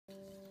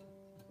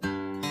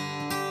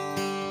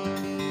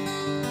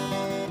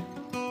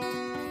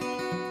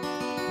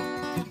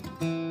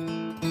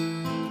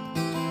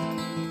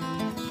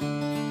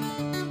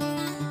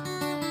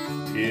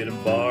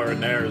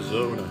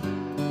Arizona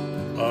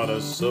on a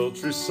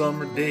sultry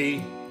summer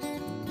day.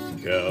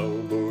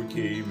 Cowboy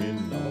came in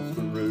off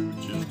the road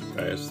just to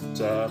pass the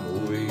time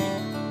away.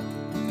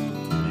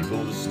 He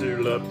pulled his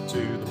stool up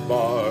to the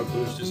bar,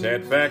 pushed his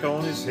hat back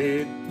on his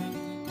head.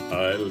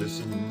 I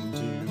listened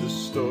to the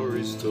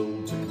stories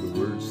told, to the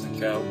words the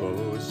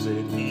cowboy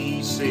said.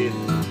 He said,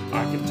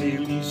 I can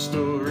tell you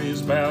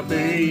stories about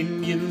the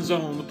Indians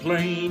on the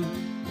plain.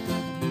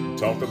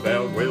 Talk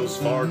about Wells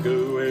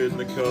Fargo and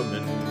the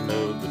coming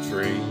of the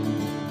train.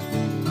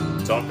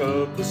 Talk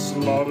of the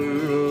slaughter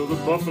of the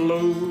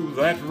buffalo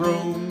that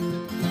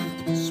roamed.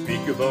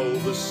 Speak of all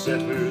the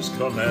settlers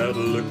come out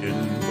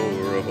looking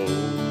for a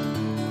home.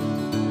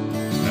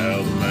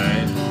 Now the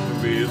man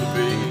with the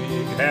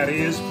big hat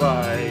is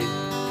by.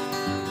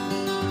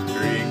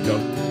 Drink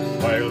up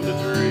while the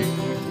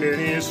drinking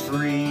is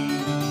free.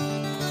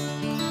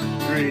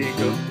 Drink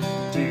up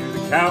to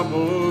the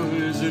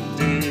cowboys that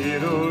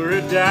did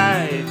or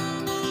died.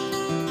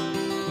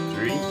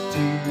 Drink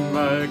to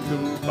my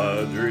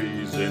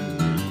compadres and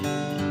me.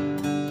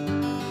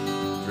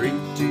 Drink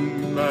to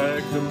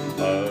my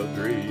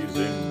compadres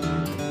and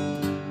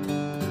me.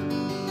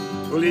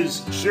 Well,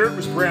 his shirt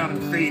was brown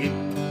and faded,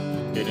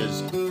 and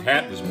his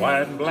hat was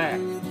white and black.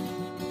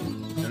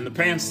 And the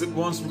pants that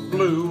once were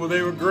blue, well,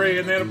 they were gray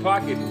and they had a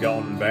pocket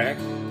gone back.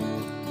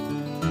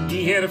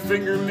 He had a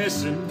finger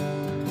missing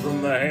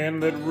from the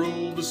hand that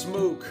rolled the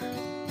smoke.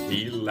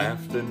 He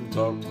laughed and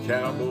talked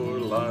cowboy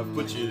life,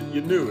 but you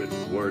knew it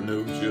were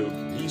no joke.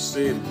 He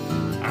said,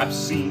 I've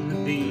seen the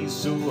days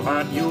so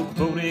hot your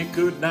pony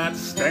could not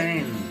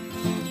stand.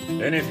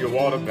 And if your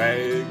water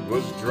bag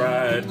was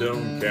dry,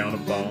 don't count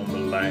upon the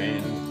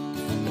land.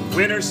 And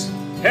winters,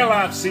 hell,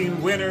 I've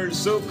seen winters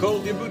so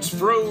cold your boots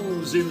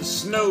froze in the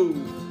snow.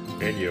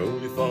 And you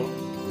only thought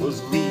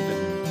was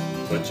leaving,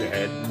 but you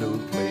had no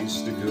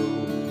place to go.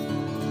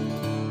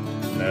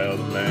 Now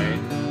the man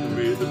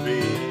with the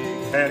big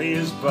hat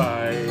is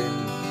by.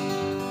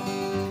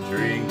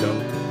 Drink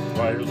up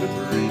while the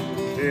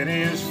drinking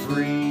is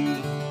free.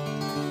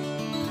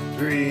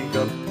 Drink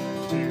up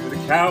to the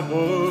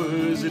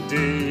cowboys that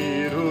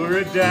did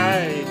or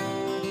died.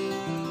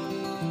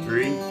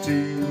 Drink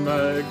to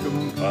my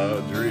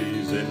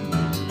compadres and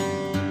me.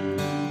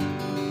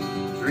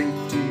 Drink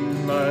to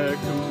my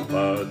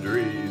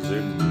compadres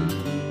and me.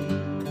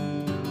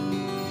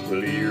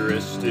 Well, he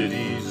rested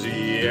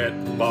easy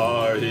at the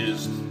bar,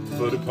 his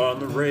foot upon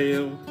the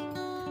rail.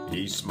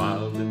 He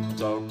smiled and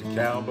talked to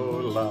cowboy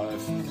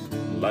life,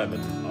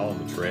 lemon on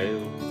the trail.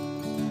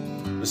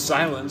 The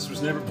silence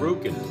was never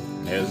broken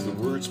as the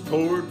words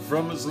poured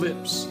from his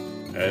lips,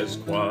 as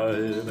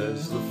quiet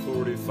as the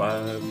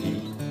 45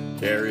 he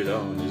carried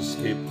on his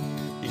hip.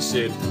 He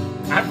said,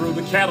 I rode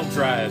the cattle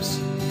drives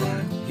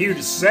from here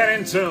to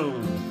San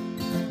Antone.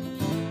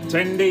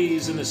 10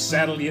 days in the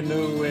saddle, you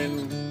know,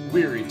 and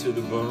weary to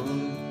the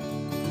bone.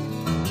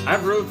 I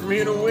rode from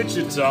here to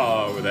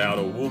Wichita without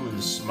a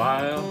woman's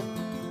smile,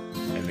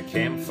 and the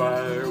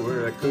campfire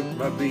where I cooked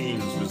my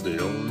beans was the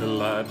only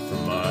light for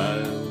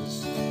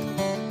miles.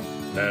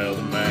 Now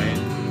the man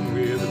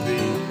with the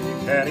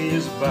big hat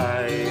is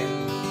by.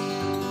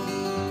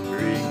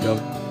 Drink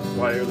up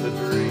while the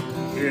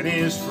drinking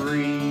is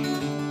free.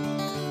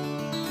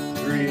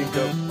 Drink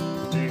up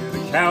to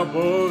the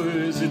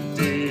cowboys that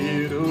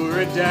did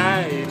or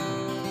died.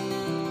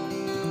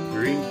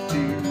 Drink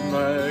to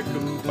my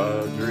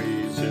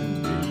compadres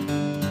and me.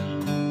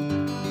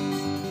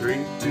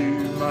 Drink to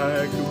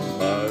my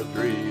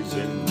compadres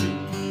and me.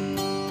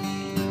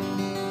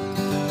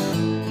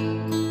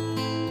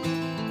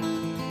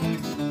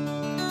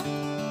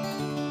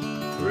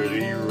 Well,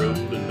 he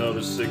rolled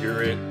another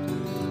cigarette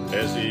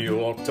as he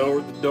walked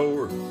toward the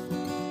door.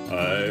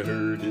 I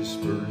heard his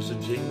spurs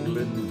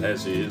a-jingling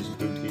as his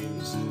boot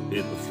heels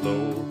hit the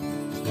floor.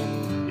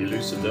 He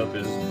loosened up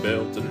his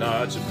belt a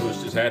notch and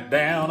pushed his hat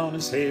down on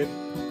his head.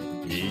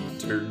 He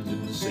turned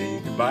and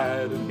said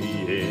goodbye to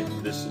me,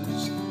 and this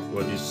is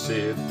what he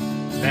said.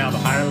 Now the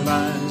high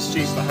lines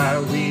chase the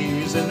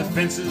highways and the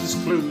fences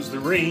close the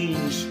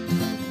range.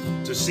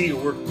 To see a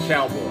working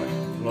cowboy,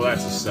 well,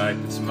 that's a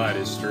sight that's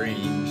mighty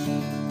strange.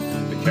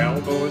 The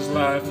cowboy's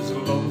life is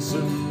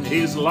lonesome,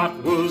 his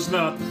lot was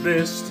not the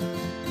best.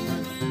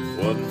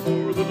 Wasn't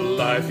for the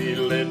life he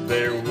led,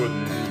 there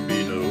wouldn't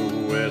be no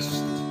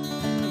west.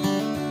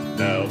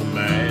 Now the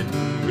man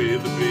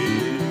with the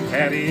big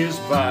hat is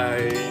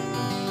by.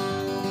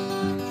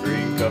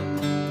 Drink up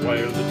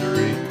while the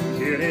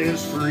drinking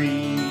is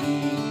free.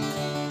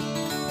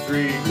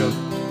 Drink up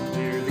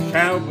to the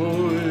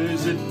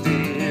cowboys that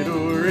did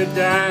or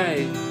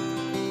died.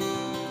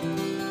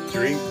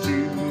 Drink to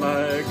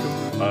my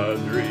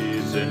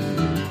compadres and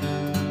me.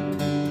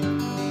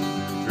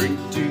 Drink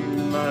to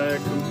my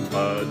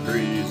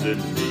compadres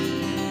and me.